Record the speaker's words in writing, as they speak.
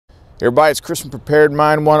Everybody, it's Chris from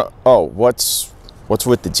Preparedmind101. Oh, what's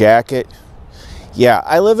with the jacket? Yeah,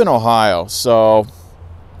 I live in Ohio, so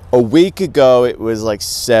a week ago it was like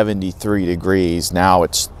 73 degrees. Now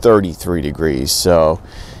it's 33 degrees. So,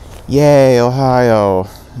 yay, Ohio.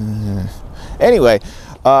 Anyway,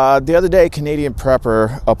 the other day, Canadian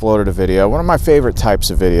Prepper uploaded a video. One of my favorite types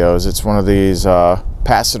of videos. It's one of these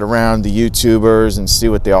pass it around the YouTubers and see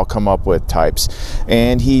what they all come up with types.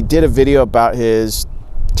 And he did a video about his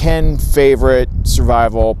 10 favorite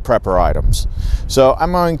survival prepper items. So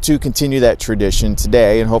I'm going to continue that tradition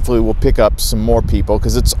today, and hopefully we'll pick up some more people,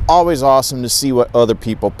 because it's always awesome to see what other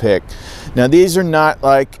people pick. Now, these are not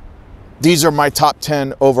like, these are my top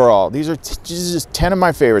 10 overall. These are just 10 of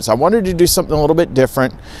my favorites. I wanted to do something a little bit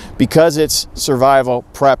different because it's survival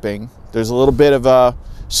prepping. There's a little bit of a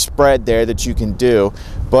spread there that you can do.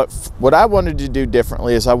 But what I wanted to do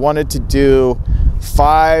differently is I wanted to do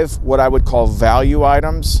 5 what I would call value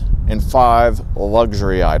items and 5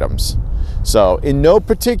 luxury items. So in no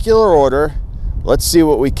particular order, let's see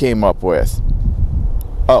what we came up with.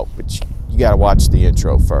 Oh, but you gotta watch the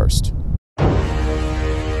intro first.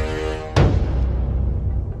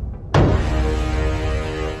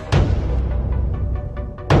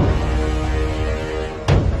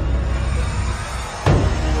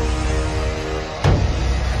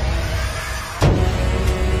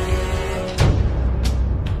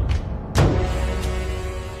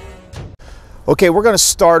 Okay, we're going to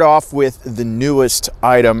start off with the newest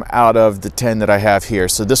item out of the 10 that I have here.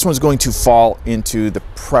 So this one's going to fall into the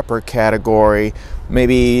prepper category,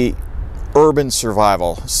 maybe urban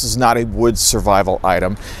survival. This is not a wood survival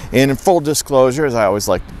item. And in full disclosure, as I always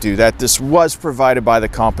like to do that, this was provided by the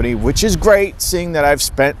company, which is great, seeing that I've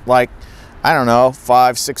spent like, I don't know,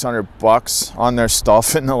 $500–600 bucks on their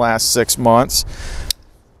stuff in the last 6 months.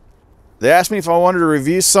 They asked me if I wanted to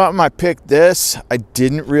review something. I picked this. I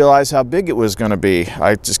didn't realize how big it was going to be.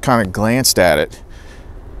 I just kind of glanced at it.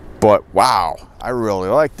 But wow, I really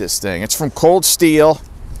like this thing. It's from Cold Steel.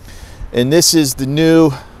 And this is the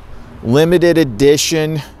new limited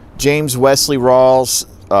edition James Wesley Rawles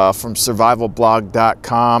from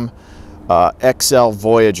survivalblog.com XL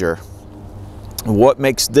Voyager. What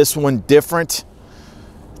makes this one different?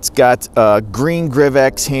 It's got green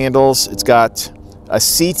Grivex handles. It's got a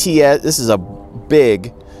CTS, this is a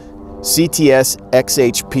big CTS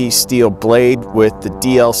XHP steel blade with the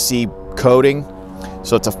DLC coating.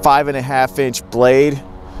 So it's a 5.5-inch blade.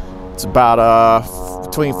 It's about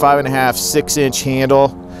between 5.5 – 6-inch handle.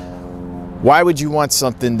 Why would you want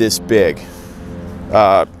something this big?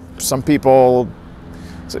 Some people,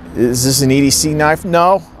 is this an EDC knife?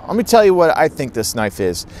 No. Let me tell you what I think this knife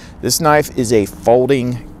is. This knife is a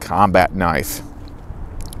folding combat knife.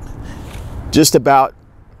 Just about,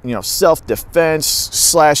 you know, self-defense,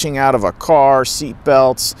 slashing out of a car, seat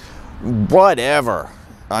belts, whatever.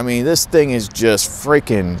 I mean, this thing is just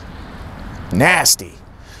freaking nasty.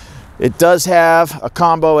 It does have a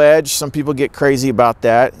combo edge. Some people get crazy about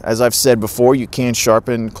that. As I've said before, you can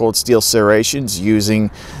sharpen cold steel serrations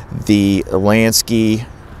using the Lansky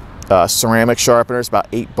ceramic sharpener. It's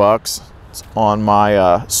about $8. It's on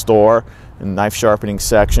my store in the knife sharpening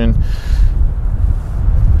section.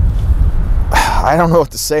 I don't know what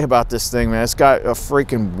to say about this thing, man. It's got a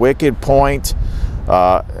freaking wicked point.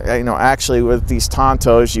 You know, actually with these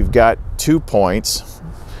Tontos, you've got 2 points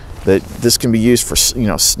that this can be used for, you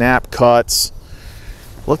know, snap cuts.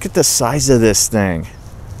 Look at the size of this thing.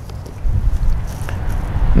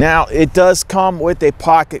 Now, it does come with a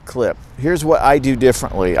pocket clip. Here's what I do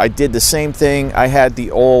differently. I did the same thing. I had the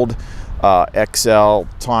old XL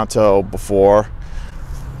Tonto before.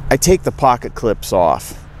 I take the pocket clips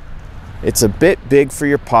off. It's a bit big for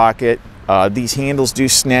your pocket. These handles do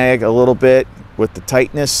snag a little bit with the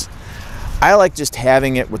tightness. I like just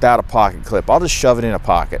having it without a pocket clip. I'll just shove it in a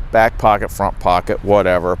pocket, back pocket, front pocket,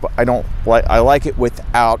 whatever. But I like it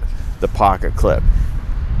without the pocket clip.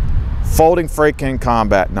 Folding freaking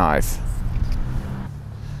combat knife.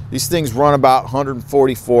 These things run about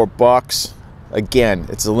 144 bucks. Again,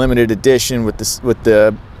 it's a limited edition with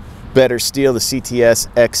the better steel, the CTS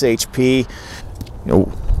XHP. You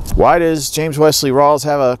know, why does James Wesley Rawles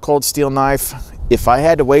have a cold steel knife? If I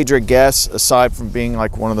had to wager a guess, aside from being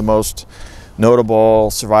like one of the most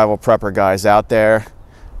notable survival prepper guys out there,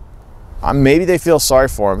 maybe they feel sorry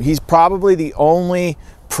for him. He's probably the only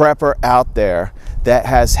prepper out there that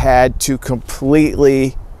has had to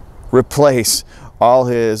completely replace all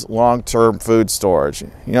his long-term food storage.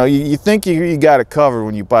 You know, you think you got it covered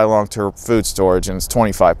when you buy long-term food storage and it's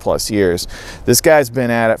 25+ years. This guy's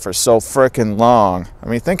been at it for so frickin' long. I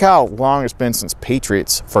mean, think how long it's been since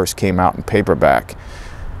Patriots first came out in paperback.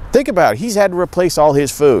 Think about it, he's had to replace all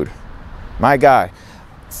his food. My guy.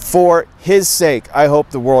 For his sake, I hope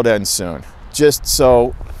the world ends soon. Just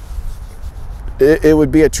so it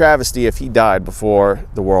would be a travesty if he died before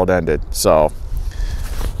the world ended. So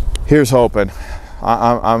here's hoping.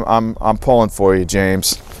 I'm pulling for you,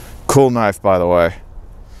 James. Cool knife, by the way.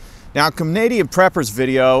 Now, Canadian Prepper's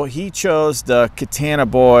video, he chose the Katana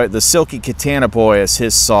Boy, the Silky Katana Boy as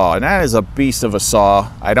his saw, and that is a beast of a saw.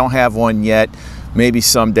 I don't have one yet, maybe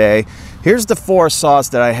someday. Here's the 4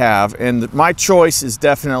 saws that I have, and my choice is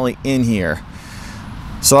definitely in here.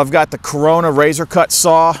 So I've got the Corona razor cut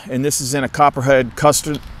saw, and this is in a Copperhead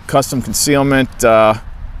custom concealment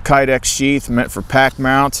Kydex sheath meant for pack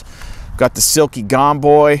mount. Got the Silky Gone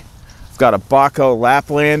Boy. I've got a Baco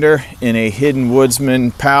Laplander in a Hidden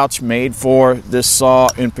Woodsman pouch made for this saw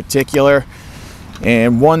in particular.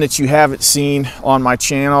 And one that you haven't seen on my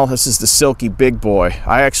channel, this is the Silky Big Boy.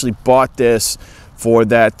 I actually bought this for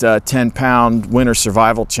that 10-pound winter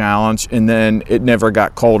survival challenge, and then it never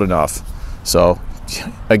got cold enough. So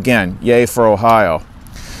again, yay for Ohio.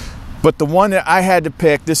 But the one that I had to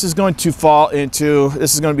pick, this is going to fall into,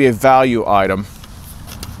 this is going to be a value item,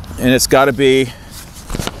 and it's got to be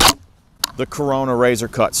the Corona razor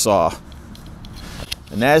cut saw.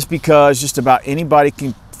 And that is because just about anybody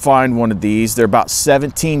can find one of these. They're about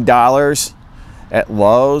 $17 at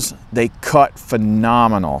Lowe's. They cut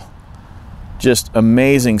phenomenal. Just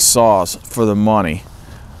amazing saws for the money.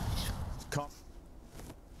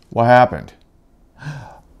 What happened?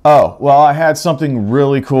 Oh, well, I had something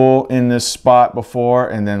really cool in this spot before,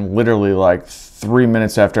 and then literally like 3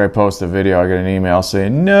 minutes after I post the video, I get an email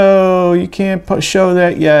saying, no, you can't show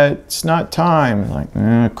that yet. It's not time.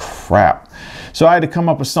 Like, crap. So I had to come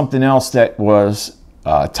up with something else that was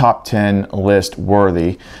top 10 list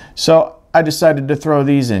worthy. So I decided to throw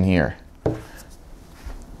these in here.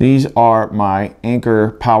 These are my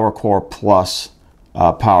Anker Powercore Plus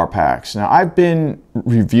power packs. Now, I've been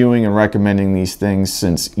reviewing and recommending these things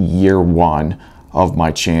since year 1 of my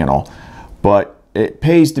channel, but it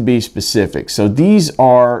pays to be specific. So these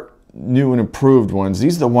are new and improved ones.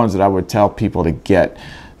 These are the ones that I would tell people to get.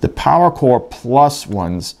 The Powercore Plus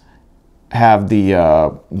ones have the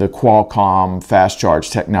Qualcomm fast charge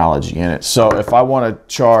technology in it. So if I want to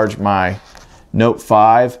charge my Note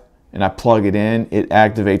 5 and I plug it in, it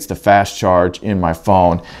activates the fast charge in my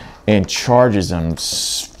phone and charges them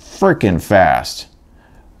freaking fast.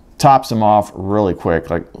 Tops them off really quick,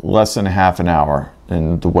 like less than half an hour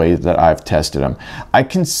in the way that I've tested them. I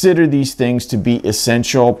consider these things to be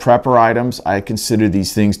essential prepper items. I consider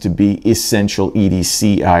these things to be essential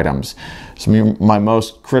EDC items. So my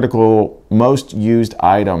most critical, most used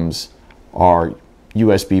items are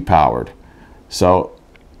USB powered. So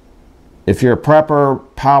if you're a prepper,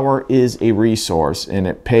 power is a resource, and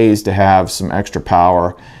it pays to have some extra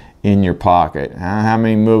power in your pocket. How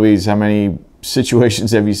many movies, how many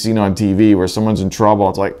situations have you seen on TV where someone's in trouble?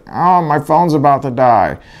 It's like, oh, my phone's about to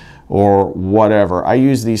die, or whatever. I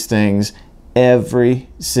use these things every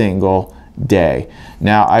single day.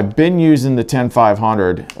 Now, I've been using the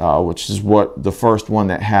 10500, which is what the first one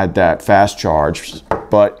that had that fast charge,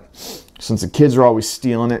 but since the kids are always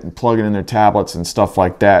stealing it and plugging in their tablets and stuff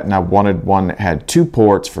like that, and I wanted one that had 2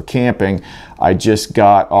 ports for camping, I just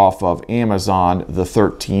got off of Amazon the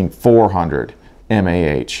 13400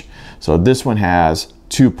 mAh. So this one has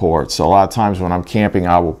 2 ports. So a lot of times when I'm camping,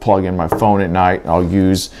 I will plug in my phone at night. I'll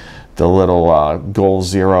use the little Goal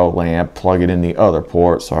Zero lamp, plug it in the other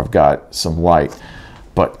port, so I've got some light.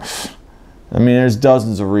 But I mean, there's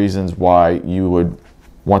dozens of reasons why you would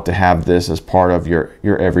want to have this as part of your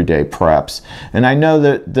everyday preps. And I know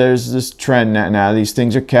that there's this trend now, these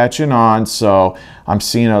things are catching on, so I'm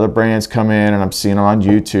seeing other brands come in and I'm seeing them on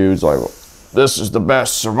YouTube. It's like, this is the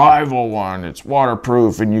best survival one, it's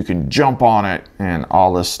waterproof and you can jump on it and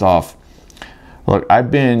all this stuff. Look,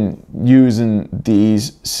 I've been using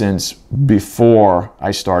these since before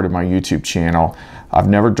I started my YouTube channel. I've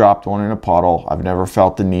never dropped one in a puddle. I've never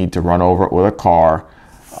felt the need to run over it with a car.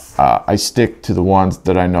 I stick to the ones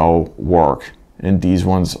that I know work, and these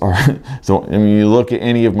ones are so. I mean, you look at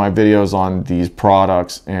any of my videos on these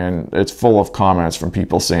products and it's full of comments from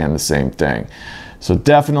people saying the same thing. So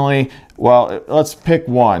definitely, well, let's pick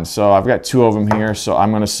one. So I've got 2 of them here, so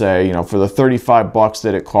I'm going to say, you know, for the 35 bucks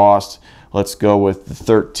that it costs, let's go with the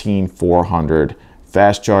 13400.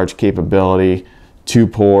 Fast charge capability, 2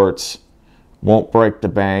 ports, won't break the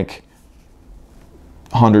bank,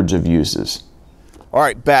 hundreds of uses. All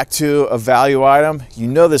right, back to a value item. You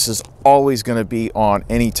know this is always going to be on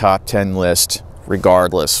any top 10 list,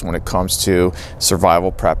 regardless, when it comes to survival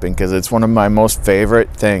prepping, because it's one of my most favorite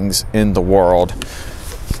things in the world.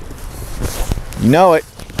 You know it,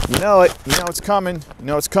 you know it, you know it's coming, you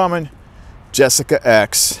know it's coming. Jessica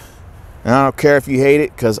X. And I don't care if you hate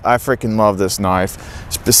it, because I freaking love this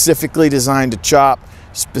knife. Specifically designed to chop,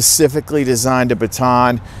 specifically designed to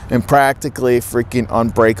baton, and practically freaking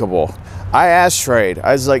unbreakable. I asked Trade,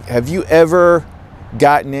 I was like, have you ever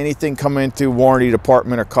gotten anything coming through warranty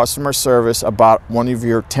department or customer service about one of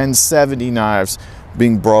your 1070 knives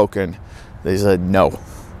being broken? They said no.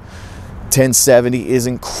 1070 is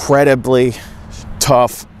incredibly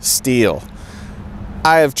tough steel.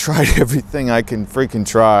 I have tried everything I can freaking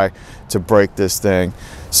try to break this thing.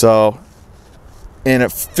 So, and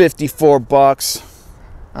at 54 bucks,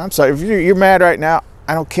 I'm sorry, if you're mad right now,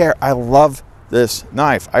 I don't care. I love this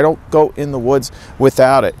knife. I don't go in the woods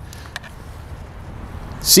without it.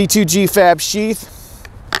 C2G Fab sheath.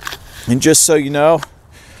 And just so you know,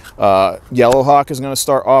 Yellow Hawk is going to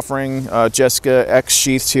start offering Jessica X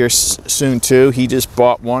sheaths here soon too. He just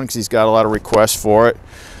bought one because he's got a lot of requests for it.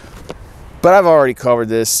 But I've already covered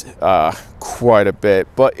this quite a bit,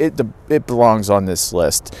 but it belongs on this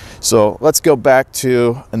list. So let's go back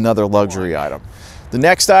to another luxury item. The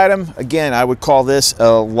next item, again, I would call this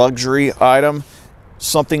a luxury item,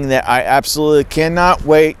 something that I absolutely cannot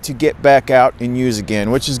wait to get back out and use again,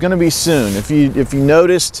 which is going to be soon. If you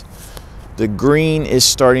noticed, the green is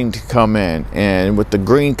starting to come in, and with the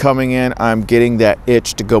green coming in, I'm getting that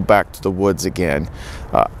itch to go back to the woods again.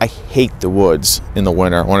 I hate the woods in the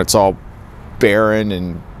winter when it's all barren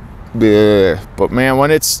and bleh. But man,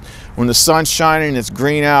 when the sun's shining and it's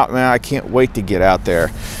green out, man, I can't wait to get out there.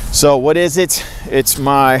 So what is it? It's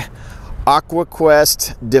my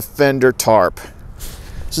Aquaquest Defender Tarp.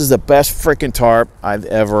 This is the best freaking tarp I've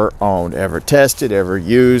ever owned, ever tested, ever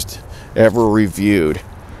used, ever reviewed.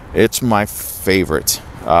 It's my favorite.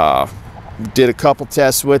 Did a couple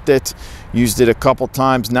tests with it, used it a couple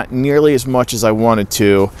times, not nearly as much as I wanted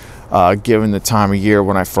to, given the time of year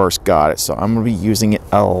when I first got it. So I'm going to be using it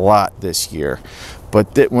a lot this year.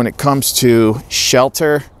 But when it comes to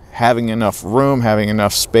shelter, having enough room, having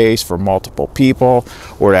enough space for multiple people,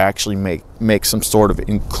 or to actually make some sort of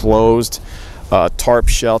enclosed tarp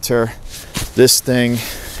shelter, this thing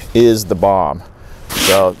is the bomb.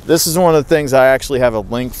 So this is one of the things I actually have a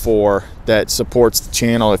link for that supports the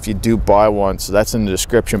channel if you do buy one. So that's in the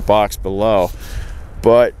description box below.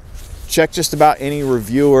 But check just about any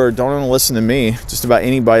reviewer, don't even listen to me, just about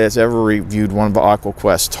anybody that's ever reviewed one of the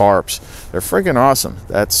Aquaquest tarps. They're freaking awesome.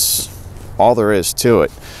 That's all there is to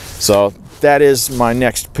it. So that is my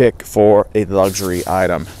next pick for a luxury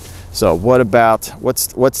item. So what about,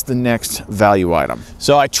 what's the next value item?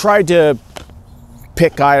 So I tried to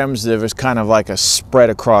pick items that was kind of like a spread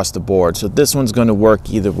across the board. So this one's going to work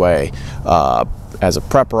either way. As a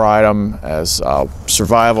prepper item, as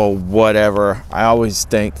survival, whatever. I always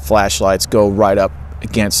think flashlights go right up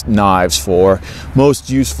against knives for most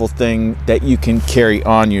useful thing that you can carry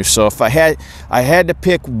on you. So if I had to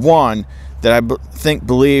pick one that I think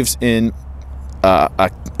believes in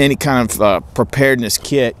any kind of preparedness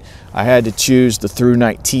kit, I had to choose the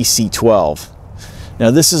Thrunite TC12. Now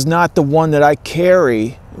this is not the one that I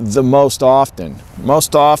carry the most often.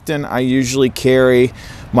 Most often I usually carry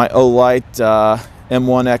my Olight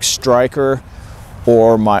M1X Striker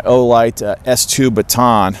or my Olight S2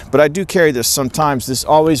 Baton, but I do carry this sometimes. This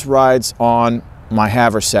always rides on my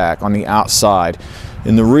haversack on the outside.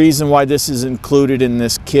 And the reason why this is included in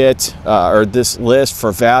this kit or this list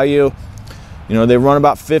for value, you know, they run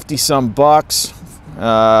about 50 some bucks,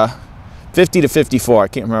 50 to 54, I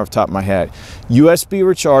can't remember off the top of my head. USB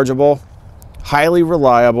rechargeable, highly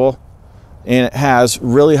reliable, and it has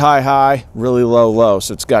really high, really low.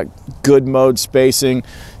 So it's got good mode spacing,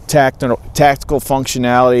 tactical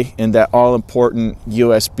functionality, and that all-important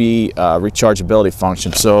USB rechargeability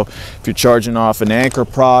function. So if you're charging off an Anker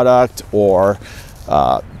product or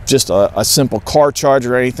just a simple car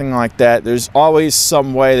charger or anything like that, there's always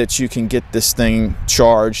some way that you can get this thing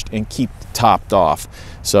charged and keep topped off.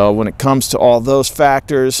 So when it comes to all those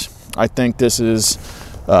factors, I think this is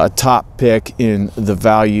a top pick in the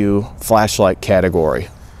value flashlight category.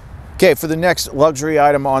 Okay, for the next luxury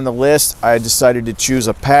item on the list, I decided to choose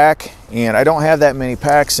a pack, and I don't have that many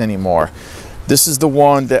packs anymore. This is the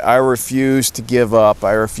one that I refuse to give up.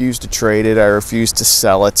 I refuse to trade it. I refuse to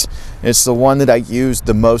sell it. It's the one that I use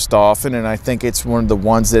the most often, and I think it's one of the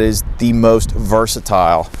ones that is the most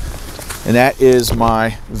versatile. And that is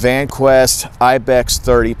my Vanquest Ibex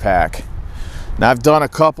 30 pack. Now I've done a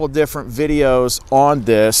couple different videos on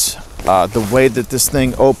this, the way that this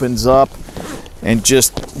thing opens up, and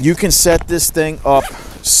just, you can set this thing up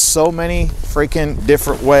so many freaking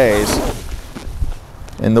different ways.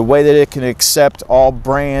 And the way that it can accept all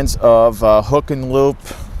brands of hook and loop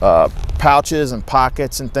pouches and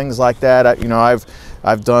pockets and things like that. You know, I've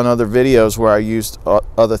I've done other videos where I used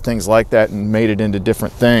other things like that and made it into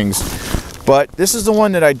different things. But this is the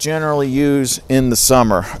one that I generally use in the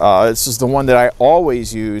summer. This is the one that I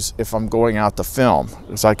always use if I'm going out to film,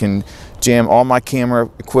 because I can jam all my camera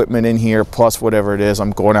equipment in here, plus whatever it is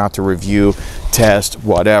I'm going out to review, test,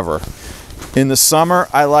 whatever. In the summer,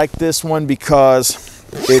 I like this one because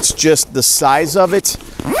it's just the size of it.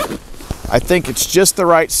 I think it's just the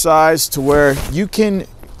right size to where you can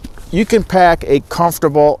pack a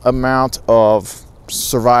comfortable amount of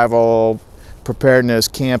survival, preparedness,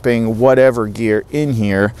 camping, whatever gear in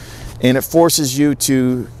here, and it forces you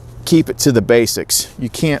to keep it to the basics. You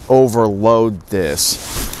can't overload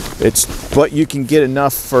this. But you can get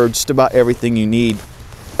enough for just about everything you need,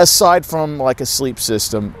 aside from like a sleep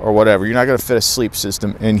system or whatever. You're not going to fit a sleep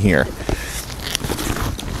system in here.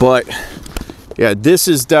 But yeah, this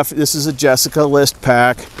is a Jessica List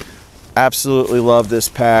pack. Absolutely love this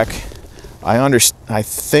pack. I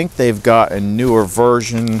think they've got a newer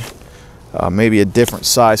version, maybe a different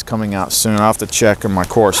size coming out soon. I'll have to check in my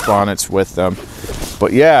correspondence with them.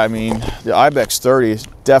 But yeah, I mean, the Ibex 30 is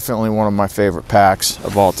definitely one of my favorite packs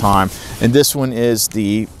of all time. And this one is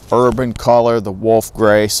the urban color, the wolf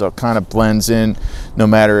gray, so it kind of blends in no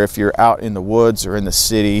matter if you're out in the woods or in the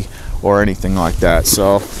city or anything like that.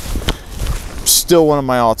 So still one of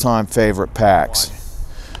my all-time favorite packs.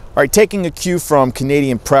 All right, taking a cue from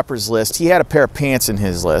Canadian Prepper's list, he had a pair of pants in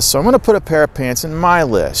his list, so I'm going to put a pair of pants in my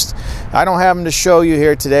list. I don't have them to show you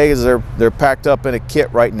here today because they're packed up in a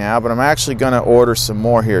kit right now, but I'm actually going to order some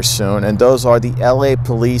more here soon, and those are the LA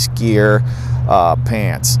Police Gear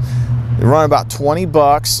pants. They run about 20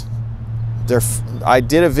 bucks. I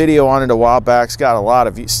did a video on it a while back. It's got a lot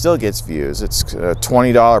of, still gets views. It's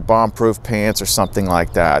 $20 bomb-proof pants or something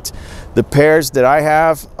like that. The pairs that I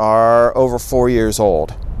have are over 4 years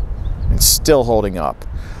old and still holding up.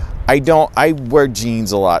 I wear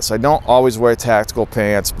jeans a lot, so I don't always wear tactical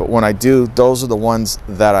pants, but when I do, those are the ones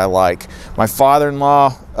that I like. My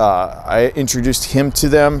father-in-law, I introduced him to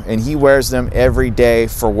them, and he wears them every day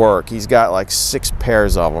for work. He's got like 6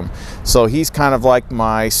 pairs of them. So he's kind of like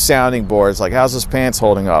my sounding board. It's like, how's his pants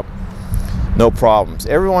holding up? No problems.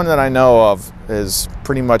 Everyone that I know of has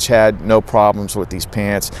pretty much had no problems with these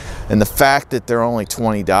pants. And the fact that they're only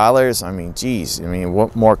 $20, I mean, geez, I mean,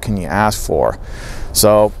 what more can you ask for?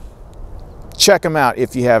 So check them out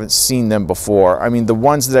if you haven't seen them before. I mean, the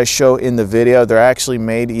ones that I show in the video, they're actually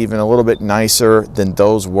made even a little bit nicer than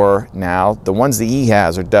those were now. The ones that he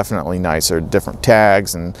has are definitely nicer, different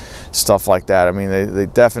tags and stuff like that. I mean, they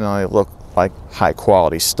definitely look like high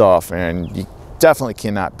quality stuff, and you definitely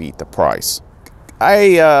cannot beat the price.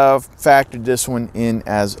 I factored this one in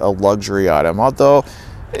as a luxury item, although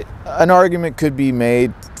an argument could be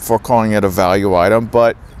made for calling it a value item,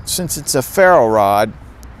 but since it's a ferro rod,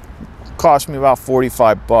 cost me about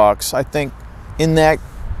 45 bucks. I think in that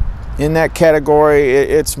category,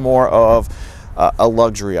 it's more of a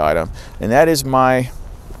luxury item, and that is my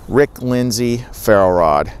Rick Lindsay ferro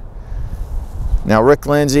rod. Now, Rick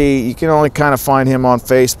Lindsay, you can only kind of find him on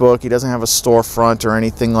Facebook. He doesn't have a storefront or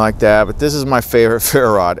anything like that, but this is my favorite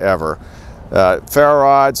ferro rod ever. Ferro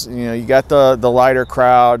rods, you know, you got the lighter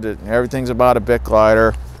crowd, everything's about a Bic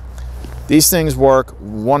lighter. These things work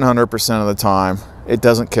 100% of the time. It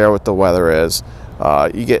doesn't care what the weather is.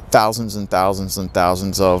 You get thousands and thousands and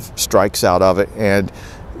thousands of strikes out of it, and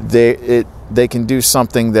they can do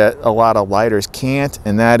something that a lot of lighters can't,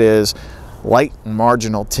 and that is light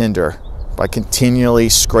marginal tinder. By continually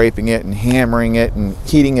scraping it and hammering it and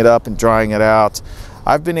heating it up and drying it out,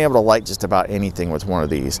 I've been able to light just about anything with one of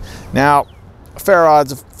these. Now, a ferro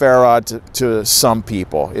rod's a ferro rod to some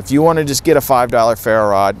people. If you want to just get a $5 ferro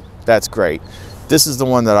rod, that's great. This is the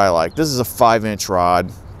one that I like. This is a 5-inch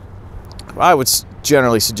rod. I would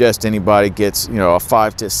generally suggest anybody gets, you know, a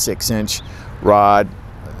 5 to 6-inch rod.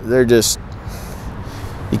 They're just,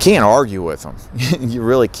 you can't argue with them. You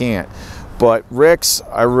really can't. But Rick's,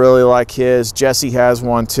 I really like his. Jessie has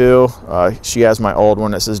one too. She has my old one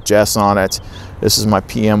that says Jess on it. This is my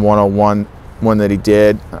PM101 one that he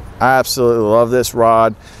did. I absolutely love this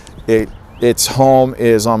rod. Its home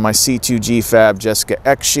is on my C2G Fab Jessica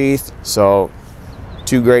X sheath. So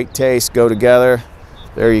two great tastes go together.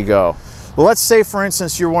 There you go. Well, let's say, for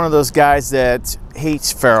instance, you're one of those guys that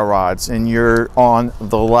hates ferro rods and you're on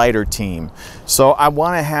the lighter team. So I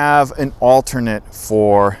want to have an alternate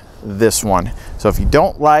for this one. So if you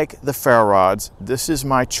don't like the ferro rods, this is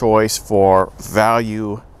my choice for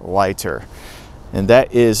value lighter, and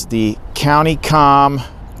that is the County Com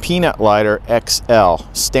Peanut Lighter XL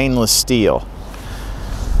stainless steel.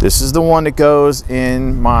 This is the one that goes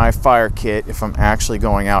in my fire kit if I'm actually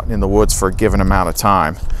going out in the woods for a given amount of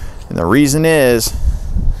time. And the reason is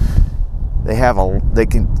They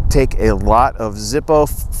can take a lot of Zippo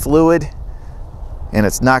fluid and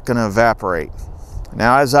it's not going to evaporate.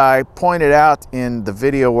 Now, as I pointed out in the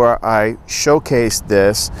video where I showcased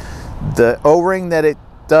this, the O-ring that it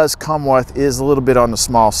does come with is a little bit on the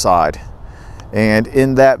small side. And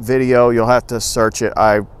in that video, you'll have to search it.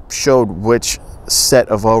 I showed which set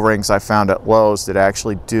of O-rings I found at Lowe's that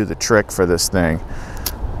actually do the trick for this thing.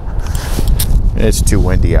 It's too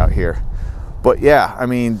windy out here. But yeah, I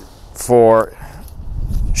mean, for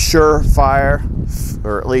sure fire,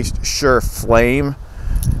 or at least sure flame,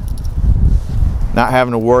 not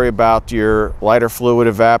having to worry about your lighter fluid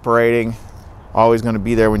evaporating, always going to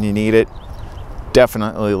be there when you need it.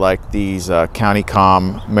 Definitely like these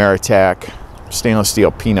CountyComm Meritech stainless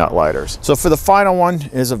steel peanut lighters. So for the final one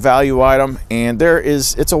is a value item, and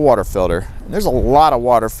it's a water filter. There's a lot of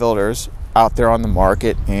water filters out there on the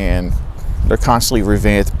market, and they're constantly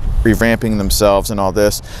revamping themselves and all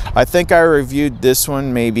this. I think I reviewed this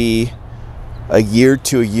one maybe a year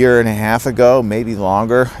to a year and a half ago, maybe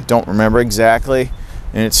longer. I don't remember exactly.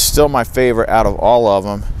 And it's still my favorite out of all of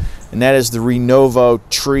them. And that is the Renovo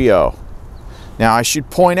Trio. Now, I should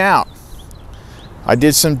point out, I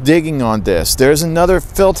did some digging on this. There's another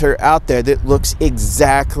filter out there that looks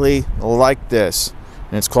exactly like this.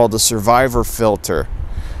 And it's called the Survivor filter.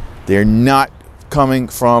 They're not coming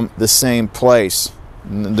from the same place.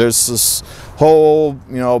 There's this whole,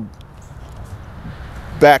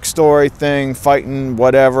 backstory thing, fighting,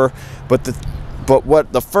 whatever. But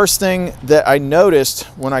the first thing that I noticed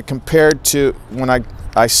when I compared to when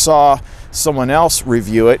I saw someone else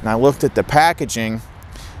review it and I looked at the packaging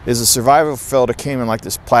is the Survival filter came in like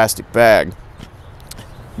this plastic bag.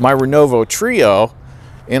 My Renovo Trio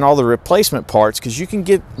and all the replacement parts, because you can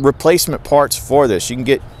get replacement parts for this. You can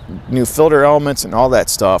get new filter elements and all that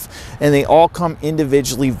stuff, and they all come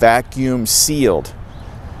individually vacuum sealed.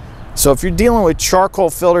 So if you're dealing with charcoal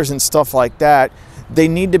filters and stuff like that, they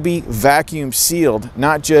need to be vacuum sealed,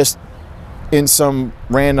 not just in some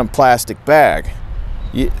random plastic bag.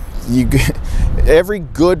 Every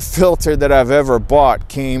good filter that I've ever bought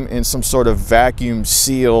came in some sort of vacuum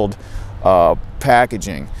sealed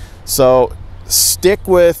packaging. So stick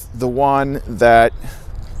with the one that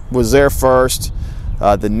was there first,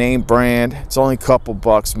 the name brand. It's only a couple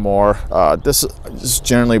bucks more. This is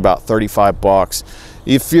generally about 35 bucks.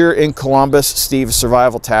 If you're in Columbus, Steve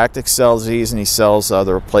Survival Tactics sells these, and he sells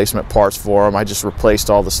the replacement parts for them. I just replaced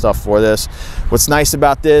all the stuff for this. What's nice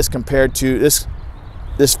about this compared to this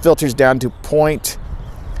filter's down to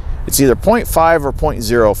it's either 0.5 or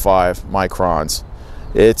 0.05 microns.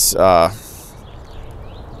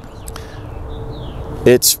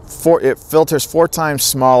 It filters 4 times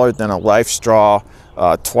smaller than a Life Straw,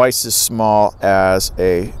 twice as small as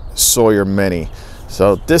a Sawyer Mini.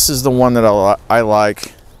 So this is the one that I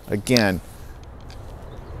like. Again,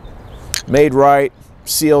 made right,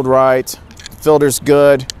 sealed right, filter's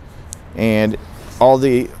good, and all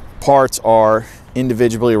the parts are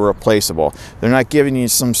individually replaceable. They're not giving you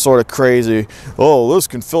some sort of crazy, oh, this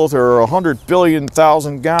can filter 100 billion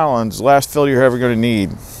thousand gallons, last filter you're ever going to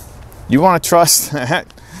need. You want to trust that?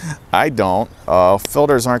 I don't.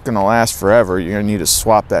 Filters aren't going to last forever. You're going to need to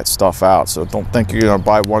swap that stuff out. So don't think you're going to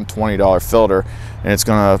buy one $20 filter and it's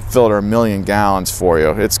going to filter 1 million gallons for you.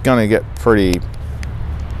 It's going to get pretty...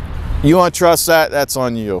 You want to trust that? That's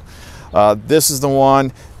on you. This is the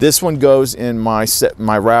one. This one goes in my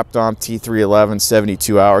Rapdom T311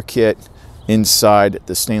 72-hour kit inside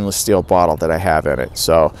the stainless steel bottle that I have in it.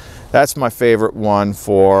 So that's my favorite one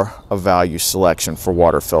for a value selection for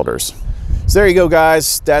water filters. So there you go,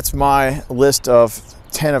 guys. That's my list of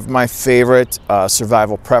 10 of my favorite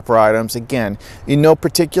survival prepper items. Again, in no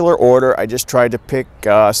particular order. I just tried to pick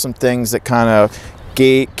some things that kind of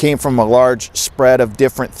came from a large spread of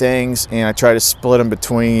different things, and I try to split them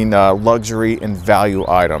between luxury and value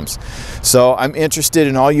items. So I'm interested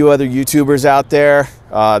in all you other YouTubers out there.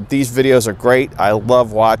 These videos are great. I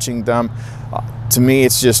love watching them. To me,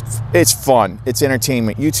 it's fun. It's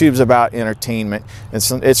entertainment. YouTube's about entertainment.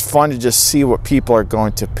 It's fun to just see what people are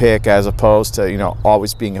going to pick, as opposed to,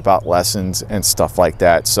 always being about lessons and stuff like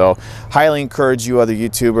that. So highly encourage you other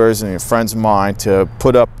YouTubers and your friends of mine to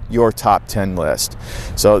put up your top 10 list.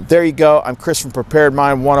 So there you go. I'm Chris from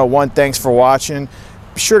Preparedmind101. Thanks for watching.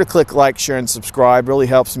 Be sure to click like, share, and subscribe. Really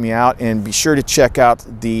helps me out. And be sure to check out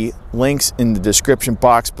the links in the description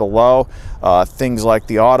box below. Things like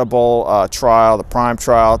the Audible trial, the Prime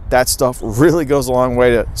trial. That stuff really goes a long way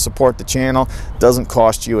to support the channel. Doesn't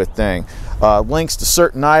cost you a thing. Links to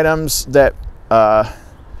certain items that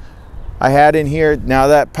I had in here. Now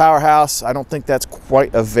that powerhouse, I don't think that's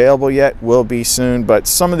quite available yet, will be soon, but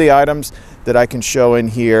some of the items that I can show in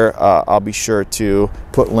here, I'll be sure to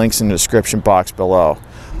put links in the description box below.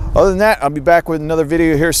 Other than that, I'll be back with another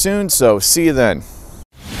video here soon, so see you then.